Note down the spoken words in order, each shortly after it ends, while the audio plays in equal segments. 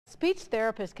speech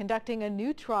therapist conducting a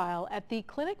new trial at the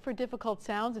Clinic for Difficult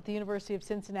Sounds at the University of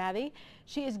Cincinnati.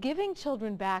 She is giving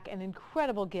children back an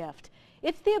incredible gift.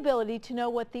 It's the ability to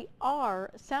know what the R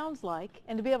sounds like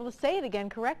and to be able to say it again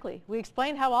correctly. We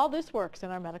explain how all this works in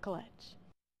our Medical Edge.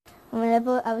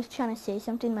 Whenever I was trying to say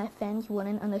something, my friends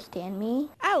wouldn't understand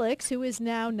me. Alex, who is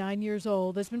now 9 years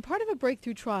old, has been part of a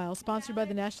breakthrough trial sponsored by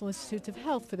the National Institutes of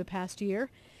Health for the past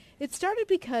year. It started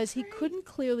because he couldn't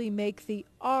clearly make the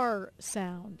R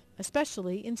sound,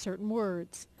 especially in certain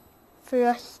words.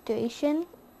 Frustration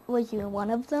was one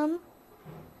of them,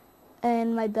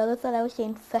 and my brother thought I was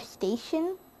saying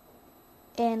fustation,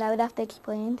 and I would have to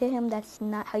explain to him that's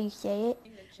not how you say it.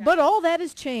 But all that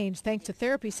has changed thanks to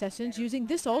therapy sessions using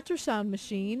this ultrasound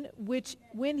machine, which,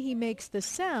 when he makes the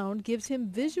sound, gives him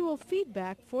visual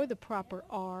feedback for the proper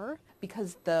R.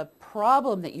 Because the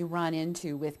problem that you run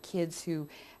into with kids who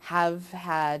have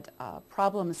had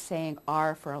problems saying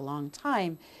R for a long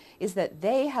time is that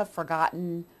they have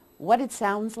forgotten what it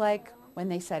sounds like when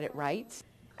they said it right.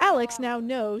 Alex now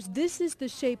knows this is the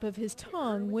shape of his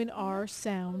tongue when R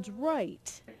sounds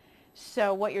right.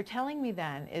 So what you're telling me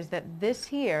then is that this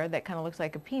here, that kind of looks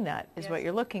like a peanut, is what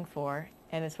you're looking for,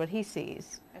 and it's what he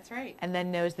sees. That's right. And then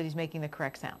knows that he's making the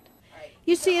correct sound.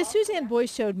 You see, as Suzanne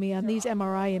Boyce showed me on these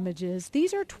MRI images,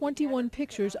 these are 21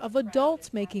 pictures of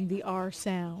adults making the R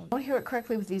sound. Don't hear it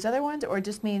correctly with these other ones, or it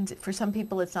just means for some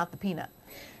people it's not the peanut?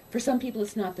 For some people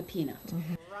it's not the peanut.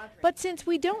 Mm-hmm. But since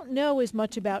we don't know as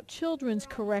much about children's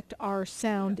correct R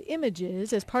sound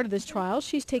images, as part of this trial,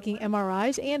 she's taking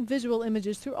MRIs and visual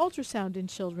images through ultrasound in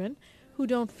children who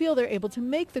don't feel they're able to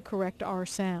make the correct R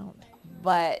sound.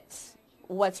 But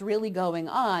what's really going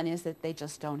on is that they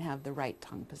just don't have the right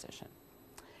tongue position.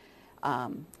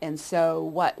 And so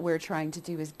what we're trying to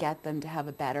do is get them to have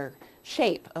a better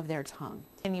shape of their tongue.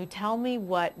 Can you tell me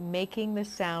what making the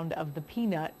sound of the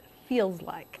peanut feels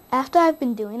like? After I've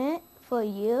been doing it for a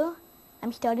year,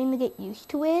 I'm starting to get used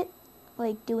to it,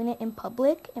 like doing it in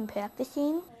public and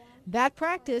practicing. That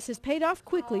practice has paid off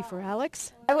quickly for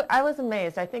Alex. I was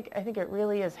amazed. I think it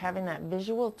really is having that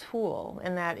visual tool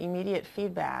and that immediate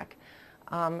feedback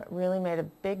really made a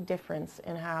big difference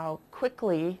in how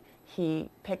quickly he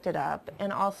picked it up,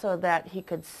 and also that he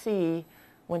could see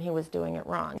when he was doing it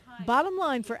wrong. Bottom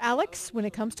line for Alex, when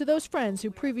it comes to those friends who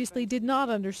previously did not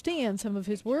understand some of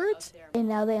his words, And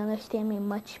now they understand me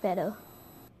much better.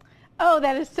 oh,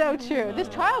 that is so true. This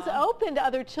trial's open to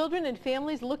other children and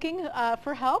families looking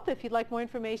for help. If you'd like more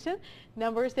information,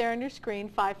 number is there on your screen,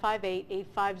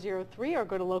 558-8503, or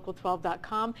go to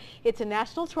local12.com. It's a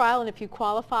national trial, and if you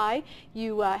qualify,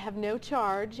 you have no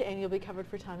charge, and you'll be covered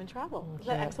for time and travel. Is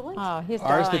that excellent? Oh, he's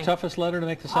R is the darling. toughest letter to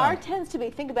make the R sound. tends to be,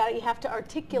 think about it, you have to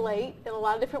articulate in a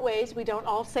lot of different ways. We don't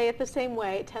all say it the same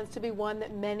way. It tends to be one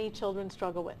that many children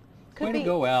struggle with. Way to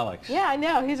go, Alex. Yeah, I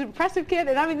know. He's an impressive kid.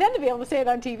 And I mean, then to be able to say it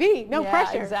on TV, no Yeah,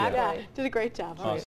 pressure. exactly. Yeah, did a great job. Awesome.